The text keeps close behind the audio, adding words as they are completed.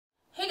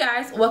Hey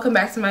guys, welcome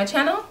back to my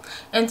channel,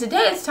 and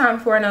today it's time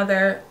for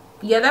another,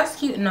 yeah, that's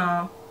cute and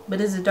all, but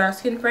is it dark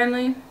skin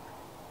friendly?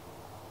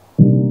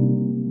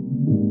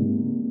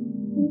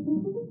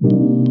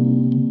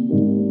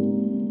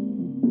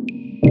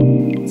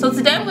 So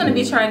today I'm going to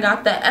be trying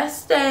out the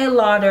Estee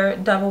Lauder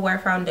Double Wear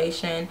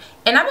Foundation,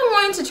 and I've been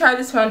wanting to try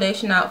this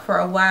foundation out for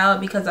a while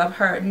because I've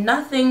heard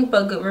nothing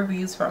but good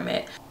reviews from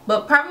it.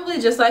 But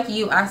probably just like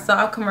you, I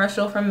saw a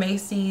commercial from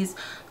Macy's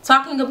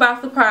talking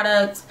about the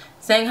product,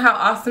 saying how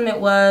awesome it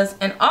was,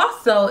 and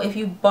also if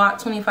you bought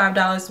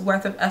 $25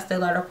 worth of Estee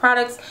Lauder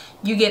products,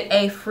 you get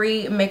a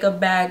free makeup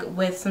bag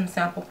with some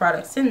sample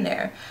products in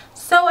there.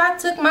 So I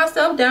took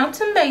myself down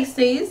to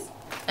Macy's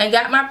and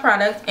got my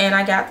product, and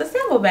I got the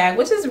sample bag,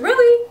 which is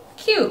really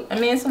cute. I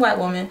mean, it's a white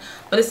woman,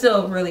 but it's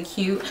still really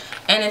cute,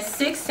 and it's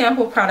 6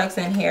 sample products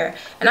in here,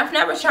 and I've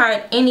never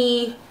tried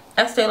any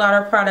Estee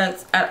Lauder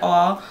products at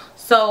all,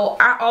 so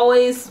I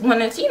always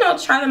wanted to, you know,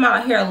 try them out.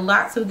 I hear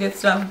lots of good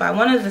stuff about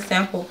one of the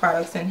sample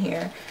products in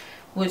here,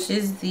 which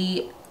is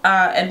the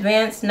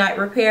Advanced Night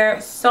Repair.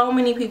 So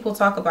many people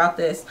talk about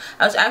this.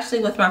 I was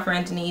actually with my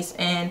friend Denise,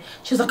 and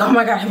she was like, oh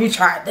my god, have you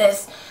tried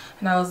this?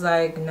 And I was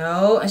like,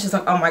 no. And she's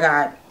like, oh my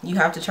god, you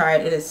have to try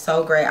it. It is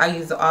so great. I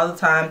use it all the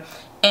time.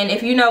 And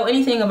if you know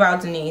anything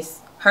about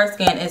Denise, her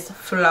skin is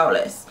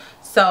flawless.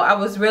 So I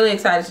was really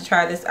excited to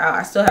try this out.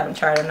 I still haven't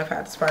tried it, and I've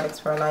had this product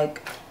for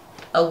like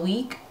a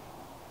week.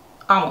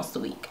 Almost a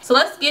week. So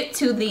let's get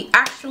to the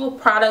actual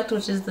product,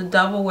 which is the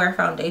Double Wear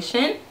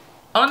Foundation.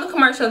 On the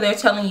commercial, they're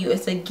telling you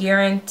it's a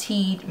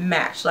guaranteed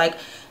match. Like,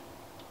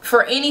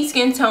 for any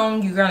skin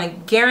tone, you're gonna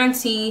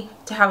guarantee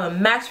to have a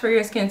match for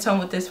your skin tone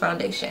with this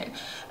foundation.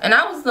 And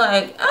I was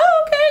like,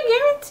 oh, okay,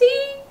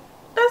 guaranteed.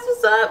 That's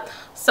what's up.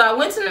 So I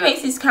went to the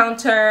Macy's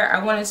counter.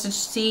 I wanted to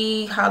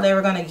see how they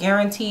were gonna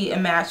guarantee a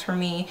match for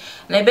me.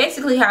 And they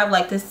basically have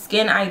like this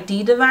skin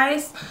ID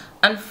device.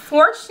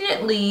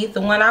 Unfortunately,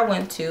 the one I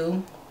went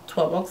to,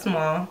 12 Oaks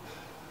Mall,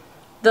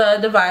 the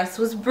device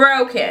was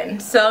broken.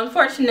 So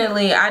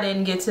unfortunately, I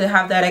didn't get to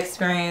have that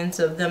experience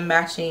of them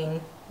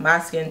matching my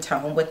skin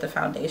tone with the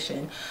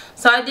foundation.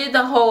 So I did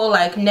the whole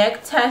like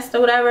neck test or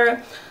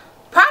whatever.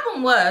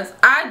 Problem was,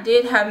 I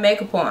did have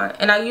makeup on,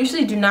 and I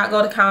usually do not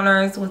go to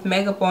counters with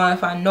makeup on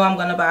if I know I'm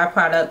gonna buy a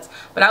product,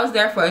 but I was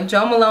there for a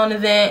Joe Malone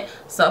event,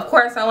 so of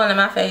course I wanted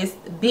my face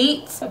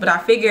beat, but I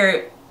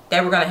figured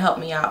they were gonna help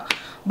me out.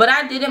 But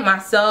I did it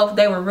myself.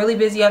 They were really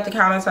busy at the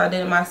counter, so I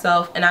did it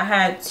myself, and I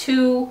had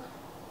 2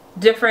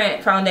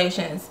 different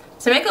foundations.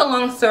 To make a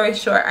long story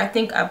short, I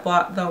think I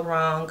bought the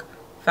wrong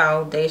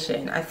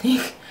foundation. I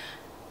think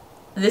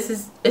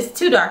it's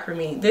too dark for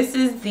me. This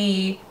is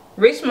the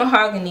Rich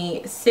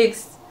Mahogany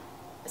 6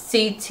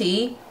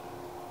 CT,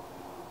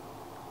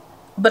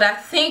 but I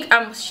think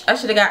I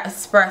should have got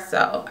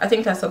espresso. I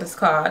think that's what it's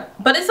called,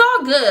 but it's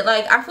all good.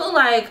 Like, I feel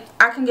like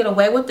I can get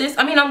away with this.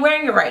 I mean, I'm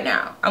wearing it right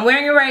now.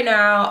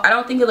 I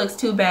don't think it looks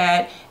too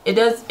bad. It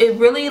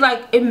really,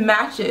 like, it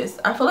matches.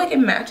 I feel like it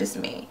matches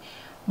me,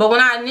 but when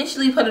I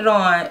initially put it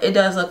on, it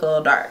does look a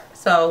little dark.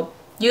 So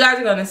you guys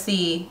are gonna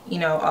see, you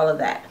know, all of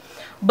that.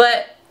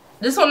 But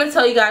just want to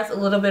tell you guys a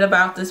little bit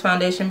about this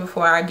foundation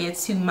before I get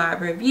to my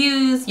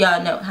reviews.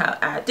 Y'all know how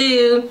I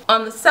do.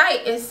 On the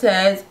site, it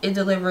says it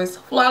delivers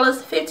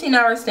flawless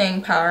 15-hour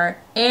staying power,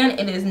 and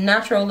it is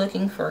natural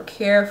looking for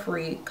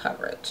carefree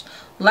coverage.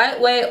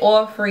 Lightweight,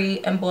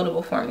 oil-free, and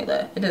buildable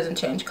formula. It doesn't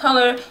change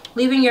color,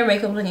 leaving your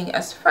makeup looking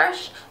as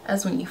fresh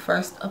as when you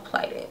first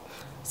applied it.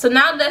 So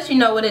now that you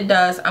know what it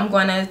does, I'm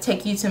going to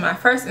take you to my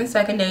first and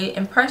second day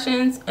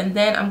impressions, and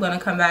then I'm going to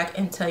come back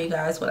and tell you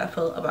guys what I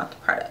feel about the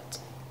product.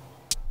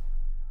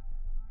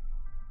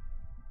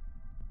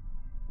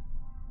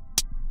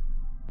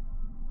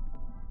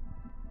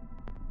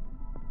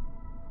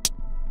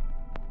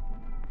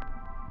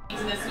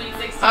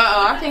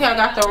 Uh-oh, I think I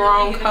got the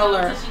wrong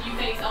color.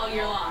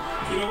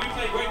 You know, we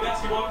play great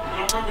basketball,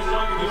 and our purpose is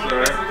on to do the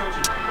best in the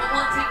country.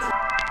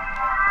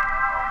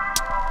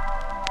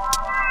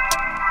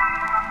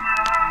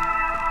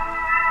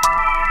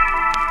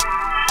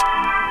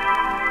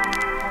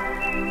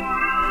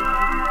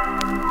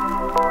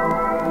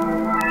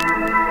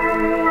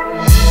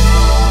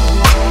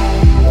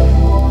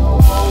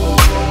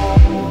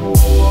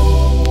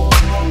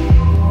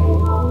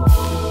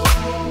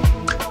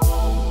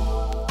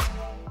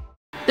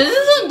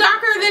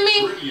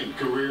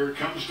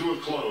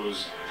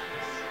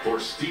 For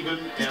Stephen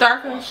it's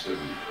darker. Austin.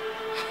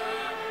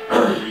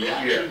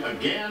 Reaction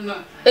again.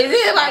 Is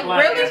it like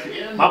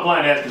really? My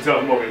blind ass can tell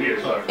from over here.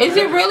 So. Is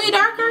it really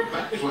darker?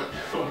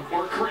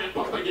 Or cramp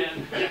up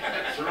again. Yeah,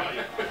 that's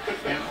right.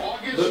 And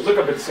August. Look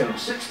up at the center.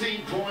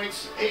 16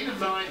 points, 8 of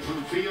 9 from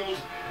the field.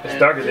 It's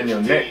darker than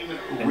your neck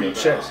and your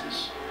chest.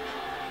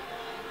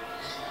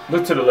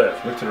 Look to the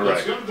left. Look to the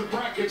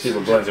right. See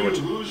what blends in with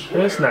you.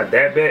 Well, it's not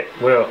that bad.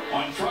 Well,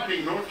 on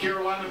Friday, North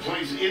Carolina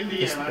plays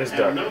Indiana. It's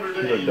darker.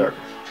 You look darker.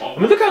 I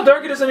mean, look how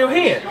dark it is on your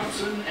hand.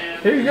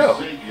 Here you go.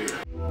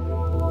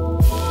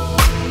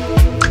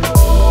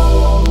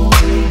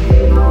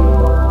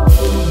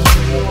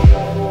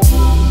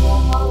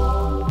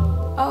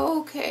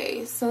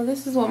 Okay, so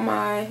this is what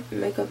my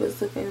makeup is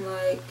looking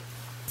like.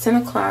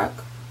 10 o'clock.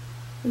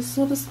 This is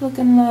what it's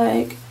looking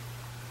like.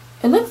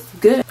 It looks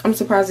good. I'm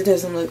surprised it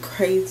doesn't look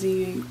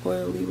crazy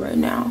oily right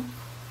now.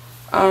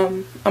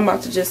 I'm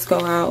about to just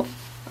go out.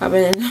 I've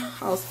been in the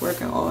house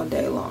working all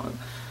day long.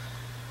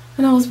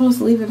 And I was supposed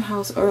to leave the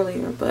house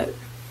earlier, but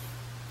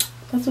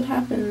that's what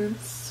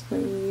happens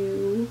when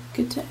you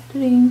get to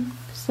editing.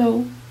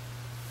 So,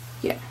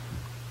 yeah.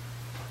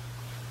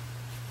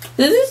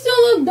 Does it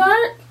still look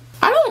dark?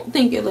 I don't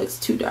think it looks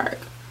too dark.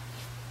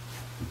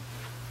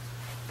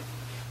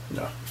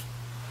 No.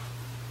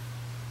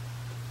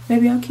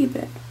 Maybe I'll keep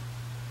it.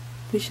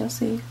 We shall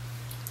see.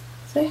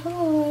 Say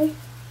hi.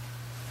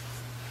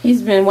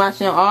 He's been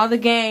watching all the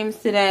games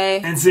today.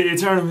 NCAA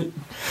tournament.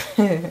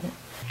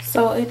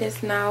 So it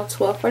is now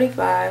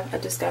 12:45. I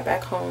just got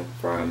back home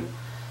from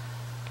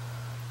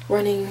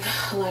running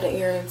a lot of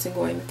errands and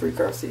going to 3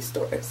 grocery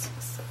stores.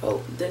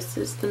 So this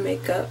is the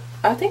makeup.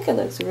 I think it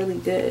looks really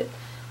good.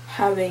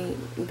 Having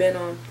been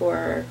on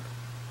for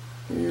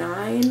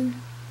 9,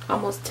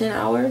 almost 10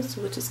 hours,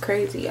 which is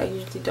crazy. I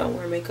usually don't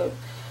wear makeup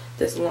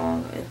this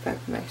long. In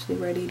fact, I'm actually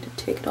ready to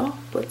take it off,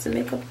 put some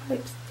makeup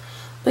wipes.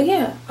 But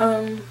yeah,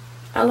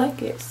 I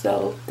like it.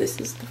 So this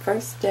is the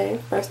first day,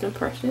 first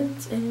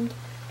impressions, and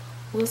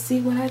we'll see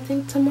what I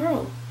think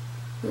tomorrow.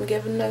 I'm gonna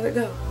give it another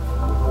go.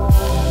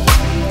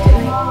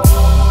 Good night.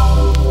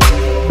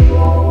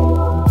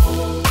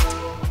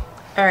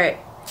 Alright,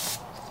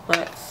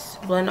 let's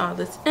blend all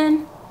this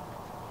in.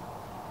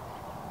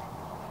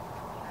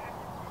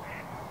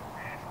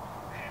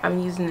 I'm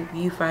using the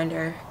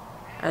viewfinder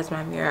as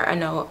my mirror. I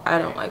know I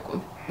don't like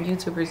when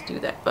YouTubers do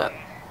that, but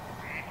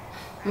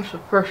it's the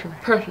first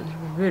impressions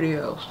of the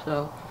video,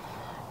 so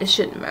it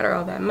shouldn't matter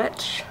all that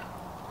much.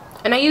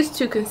 And I use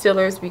 2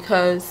 concealers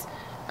because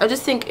I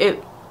just think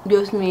it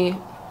gives me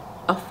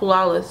a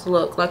flawless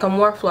look, like a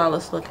more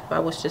flawless look if I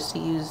was just to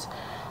use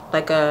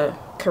like a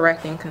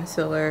correcting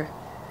concealer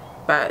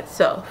by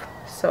itself.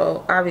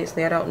 So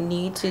obviously I don't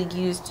need to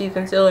use 2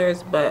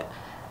 concealers, but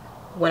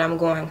when I'm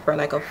going for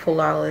like a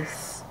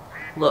flawless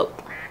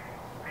look,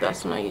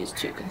 that's when I use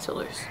 2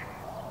 concealers.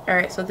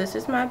 Alright, so this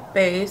is my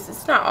base.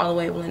 It's not all the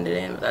way blended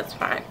in, but that's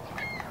fine.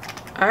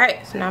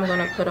 Alright, so now I'm going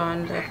to put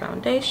on the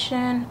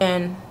foundation.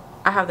 And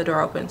I have the door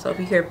open, so if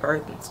you hear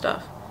birds and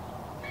stuff,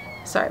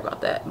 sorry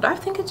about that. But I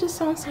think it just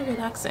sounds so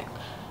relaxing.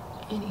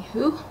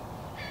 Anywho,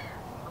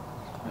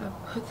 I'm going to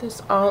put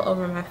this all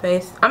over my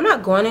face. I'm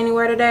not going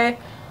anywhere today,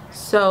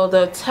 so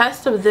the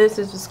test of this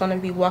is just going to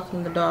be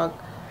walking the dog.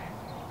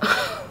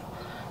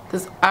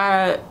 Because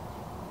I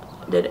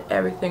did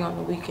everything on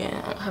the weekend.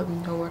 I don't have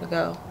nowhere to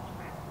go.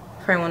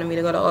 A friend wanted me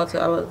to go to Ulta.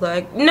 I was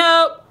like,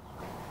 nope.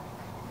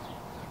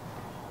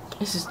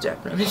 This is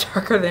definitely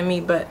darker than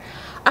me, but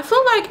I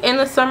feel like in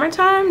the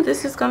summertime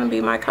this is gonna be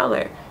my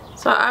color.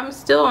 So I'm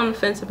still on the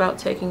fence about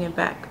taking it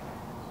back.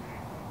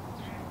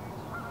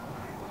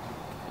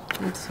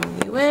 I'm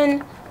zooming you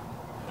in.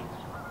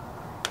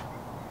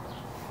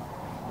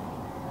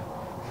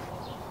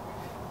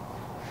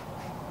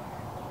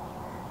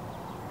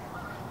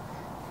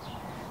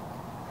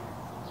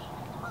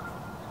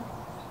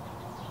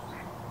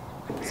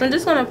 So I'm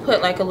just going to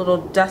put like a little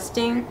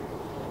dusting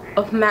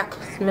of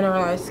MAC's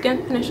Mineralized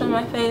Skin Finish on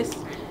my face.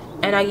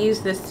 And I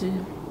use this to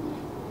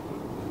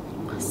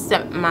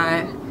set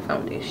my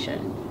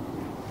foundation.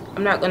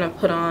 I'm not going to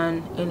put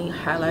on any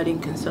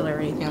highlighting concealer or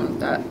anything like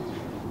that,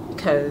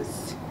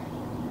 because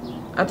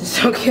I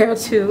just don't care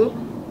to.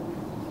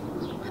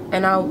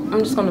 And I'm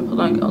just going to put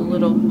like a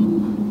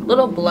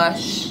little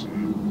blush.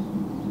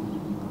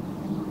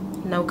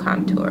 No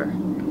contour.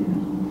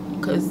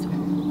 Because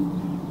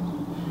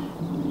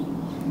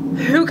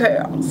who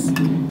cares?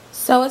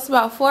 So it's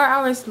about 4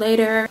 hours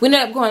later. We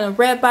ended up going to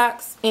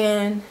Redbox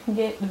and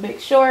get The Big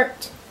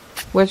Short,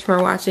 which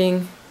we're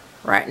watching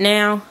right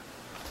now.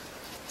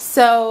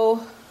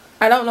 So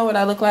I don't know what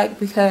I look like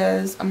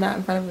because I'm not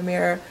in front of a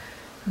mirror,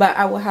 but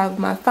I will have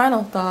my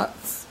final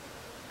thoughts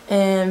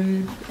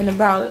in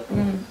about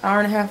an hour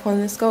and a half when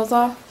this goes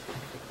off.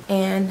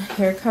 And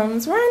here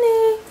comes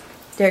Ronnie.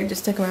 Derek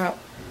just took him out.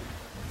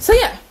 So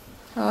yeah,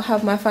 I'll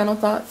have my final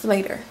thoughts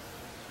later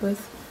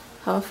with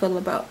how I feel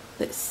about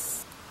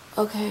this.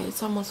 Okay,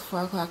 it's almost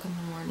 4 o'clock in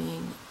the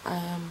morning. I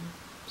am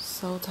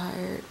so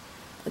tired.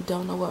 I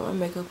don't know what my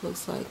makeup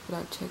looks like, but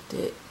I checked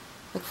it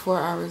like 4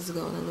 hours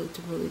ago and it looked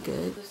really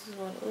good. This is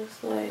what it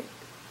looks like.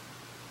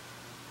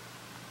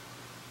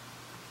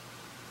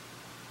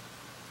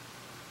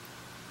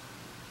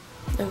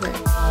 Okay.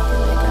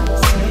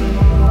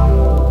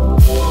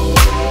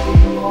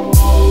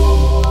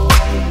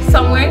 So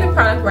I'm wearing the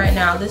product right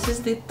now. This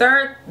is the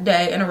 3rd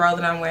day in a row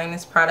that I'm wearing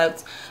this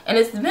product, and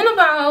it's been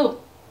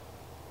about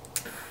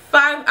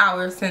 5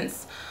 hours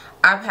since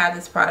I've had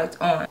this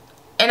product on.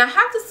 And I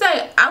have to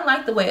say, I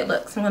like the way it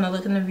looks. I'm going to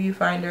look in the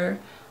viewfinder.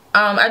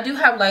 I do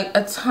have like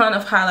a ton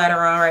of highlighter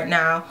on right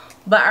now,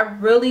 but I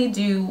really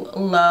do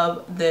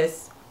love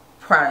this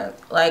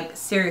product. Like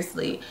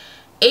seriously,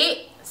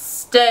 it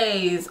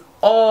stays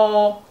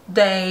all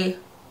day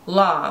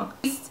long.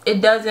 It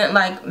doesn't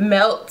like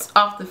melt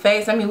off the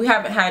face. I mean, we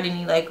haven't had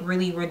any like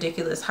really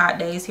ridiculous hot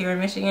days here in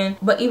Michigan,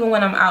 but even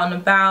when I'm out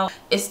and about,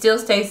 it still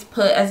stays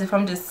put as if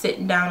I'm just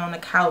sitting down on the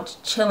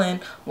couch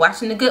chilling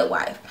watching The Good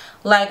Wife.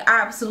 Like,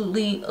 I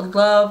absolutely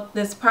love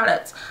this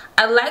product.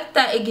 I like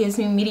that it gives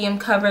me medium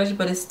coverage,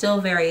 but it's still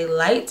very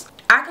light.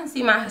 I can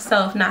see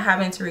myself not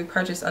having to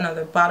repurchase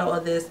another bottle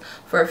of this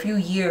for a few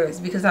years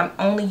because I'm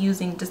only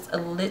using just a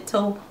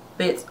little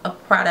bit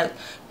of product,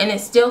 and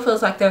it still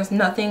feels like there's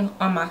nothing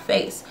on my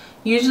face.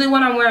 Usually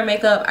when I'm wearing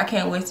makeup, I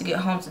can't wait to get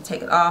home to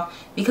take it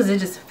off because it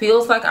just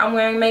feels like I'm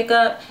wearing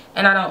makeup,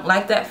 and I don't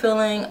like that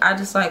feeling. I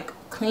just like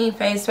clean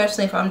face,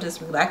 especially if I'm just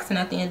relaxing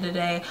at the end of the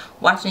day,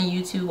 watching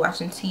YouTube,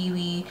 watching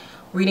TV,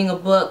 reading a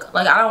book.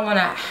 Like, I don't want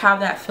to have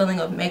that feeling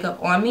of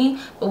makeup on me.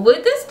 But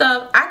with this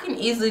stuff, I can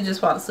easily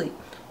just fall asleep.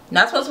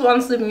 Not supposed to fall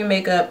asleep in your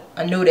makeup.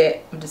 I know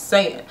that. I'm just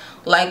saying.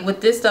 Like, with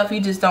this stuff, you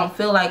just don't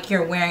feel like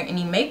you're wearing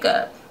any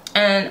makeup.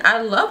 And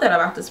I love that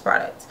about this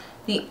product.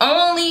 The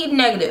only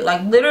negative,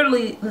 like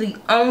literally the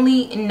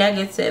only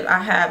negative I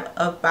have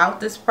about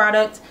this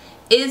product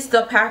is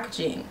the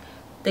packaging.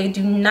 They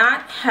do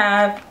not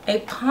have a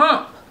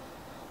pump.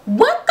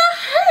 What the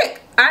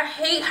heck? I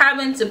hate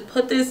having to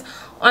put this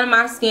on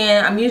my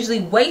skin. I'm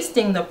usually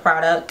wasting the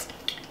product.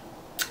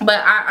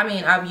 But I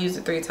mean, I've used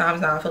it 3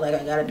 times now. I feel like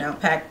I got it down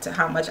packed to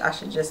how much I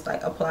should just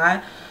like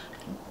apply.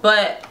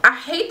 But I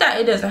hate that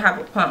it doesn't have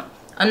a pump.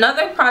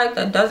 Another product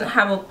that doesn't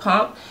have a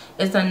pump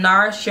is the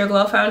NARS Sheer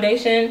Glow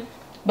Foundation.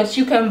 But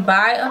you can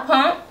buy a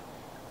pump,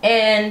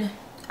 and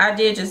I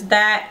did just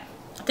that.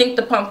 I think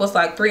the pump was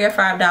like $3 or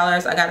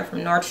 $5. I got it from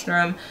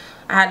Nordstrom.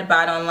 I had to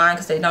buy it online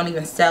because they don't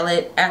even sell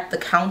it at the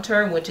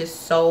counter, which is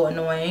so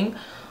annoying.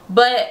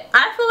 But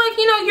I feel like,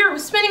 you know, you're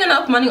spending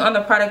enough money on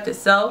the product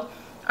itself.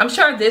 I'm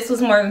sure this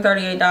was more than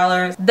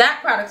 $38. That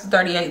product's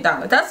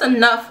 $38. That's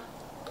enough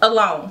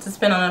alone to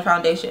spend on a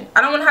foundation. I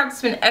don't want to have to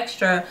spend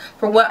extra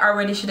for what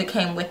already should have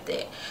came with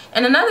it.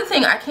 And another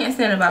thing I can't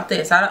stand about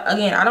this,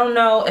 I don't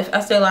know if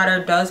Estee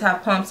Lauder does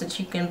have pumps that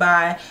you can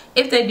buy.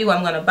 If they do,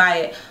 I'm going to buy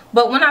it.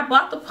 But when I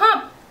bought the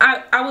pump,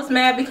 I was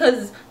mad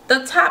because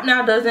the top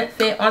now doesn't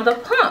fit on the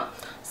pump.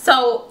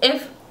 So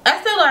if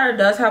Estee Lauder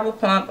does have a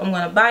pump, I'm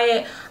going to buy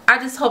it. I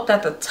just hope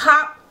that the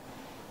top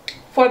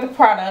for the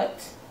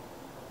product,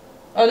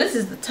 oh, this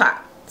is the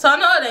top. So I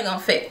know it ain't going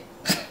to fit.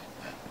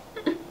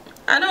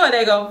 I know it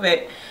ain't gonna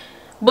fit,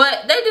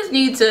 but they just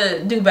need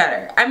to do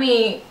better. I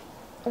mean,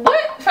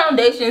 what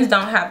foundations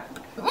don't have,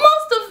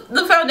 most of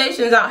the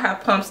foundations don't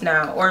have pumps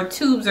now, or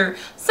tubes or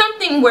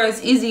something where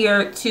it's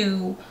easier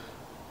to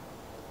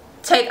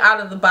take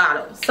out of the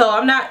bottle. So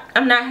I'm not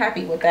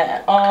happy with that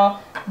at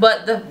all.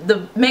 But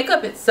the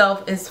makeup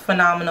itself is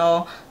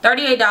phenomenal.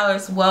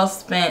 $38 well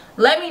spent.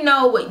 Let me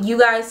know what you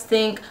guys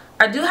think.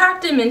 I do have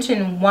to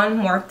mention one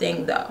more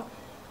thing though.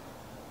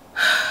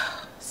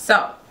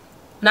 So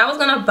when I was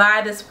going to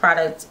buy this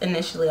product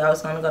initially, I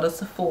was going to go to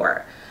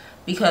Sephora,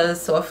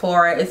 because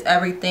Sephora is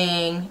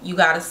everything. You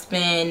got to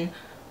spend,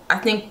 I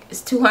think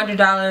it's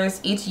 $200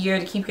 each year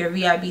to keep your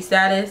VIB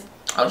status.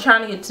 I was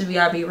trying to get to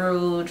VIB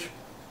Rouge.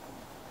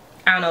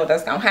 I don't know if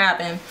that's going to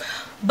happen.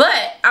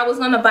 But I was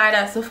going to buy it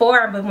at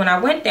Sephora, but when I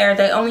went there,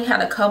 they only had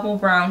a couple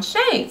brown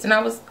shades. And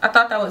I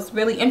thought that was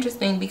really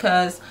interesting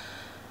because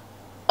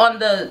on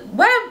the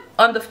web,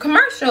 on the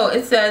commercial,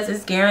 it says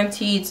it's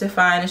guaranteed to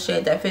find a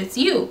shade that fits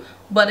you.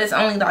 But it's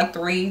only like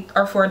 3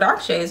 or 4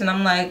 dark shades, and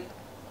I'm like,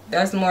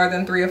 there's more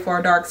than 3 or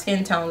 4 dark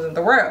skin tones in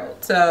the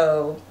world.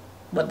 So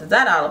what is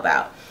that all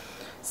about?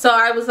 So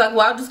I was like,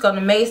 well, I'll just go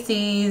to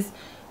Macy's.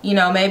 You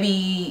know,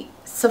 maybe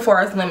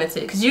Sephora's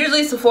limited, because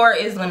usually Sephora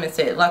is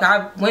limited. Like,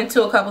 I went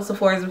to a couple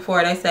Sephora's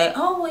before. They say,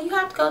 oh, well, you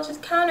have to go to the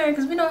counter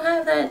because we don't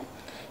have that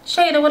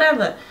shade or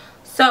whatever.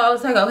 So I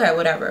was like, okay,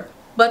 whatever.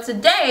 But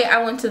today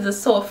I went to the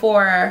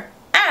Sephora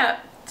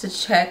app to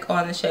check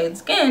on the shade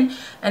skin,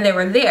 and they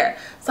were there.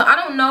 So I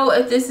don't know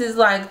if this is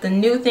like the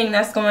new thing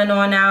that's going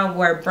on now,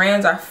 where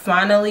brands are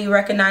finally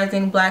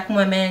recognizing black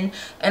women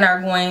and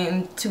are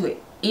going to,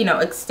 you know,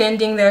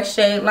 extending their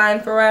shade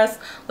line for us.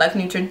 Like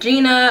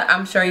Neutrogena,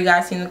 I'm sure you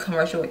guys seen the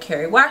commercial with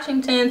Kerry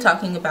Washington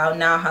talking about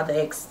now how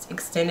they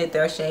extended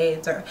their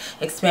shades or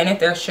expanded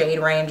their shade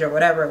range or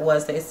whatever it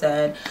was they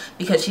said,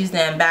 because she's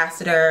the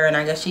ambassador, and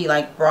I guess she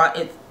like brought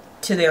it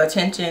to their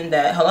attention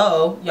that,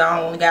 hello,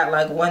 y'all only got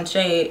like 1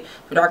 shade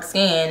for dark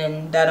skin,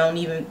 and that don't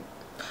even,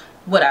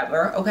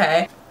 whatever,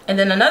 okay. And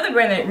then another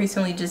brand that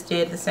recently just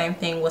did the same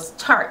thing was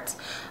Tarte.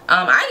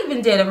 I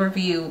even did a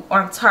review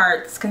on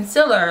Tarte's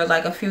concealer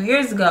like a few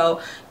years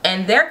ago,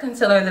 and their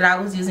concealer that I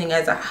was using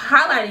as a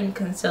highlighting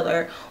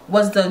concealer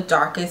was the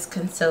darkest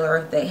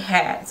concealer they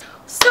had.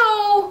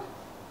 So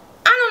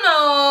I don't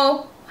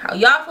know how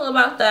y'all feel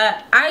about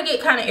that. I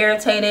get kind of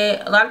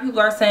irritated. A lot of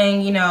people are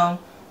saying, you know,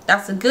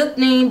 that's a good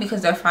thing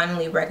because they're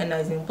finally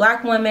recognizing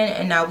black women,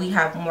 and now we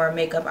have more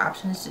makeup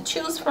options to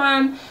choose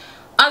from.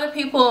 Other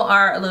people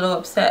are a little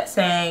upset,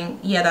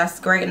 saying, yeah, that's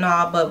great and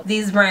all, but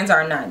these brands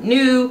are not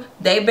new.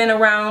 They've been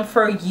around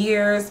for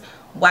years.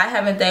 Why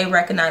haven't they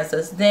recognized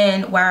us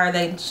then? Why are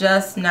they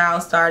just now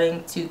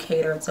starting to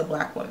cater to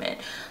black women?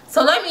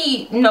 So let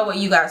me know what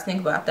you guys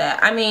think about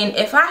that. I mean,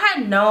 if I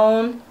had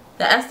known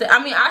the Estee,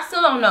 I mean, I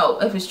still don't know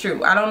if it's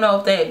true. I don't know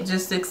if they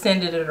just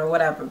extended it or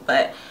whatever,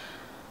 but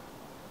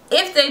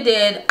if they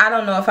did, I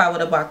don't know if I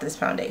would have bought this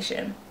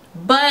foundation.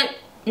 But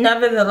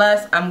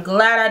nevertheless, I'm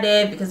glad I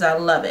did because I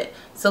love it.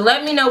 So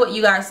let me know what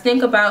you guys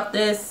think about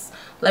this.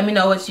 Let me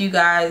know what you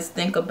guys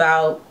think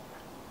about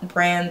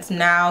brands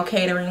now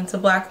catering to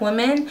black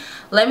women.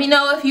 Let me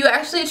know if you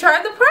actually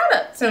tried the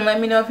products, and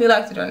let me know if you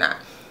liked it or not.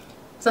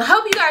 So I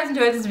hope you guys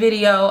enjoyed this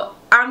video.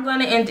 I'm going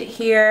to end it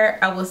here.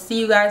 I will see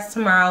you guys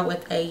tomorrow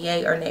with a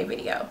yay or nay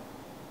video.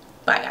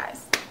 Bye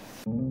guys.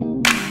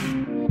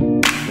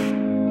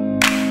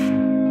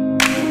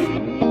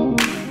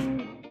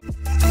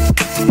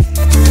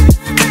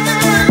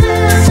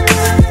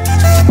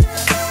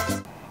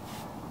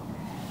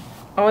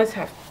 I always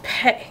have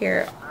pet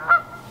hair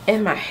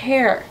in my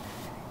hair.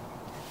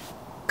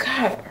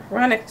 God,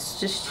 Ronix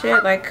just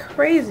shit like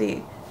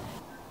crazy.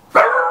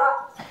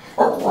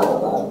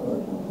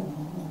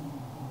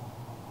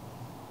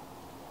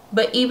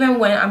 But even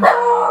when I'm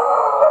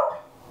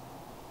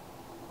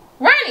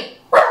Ronnie,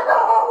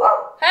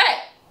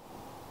 hey.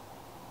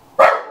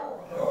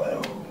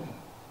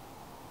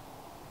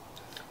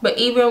 But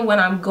even when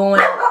I'm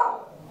going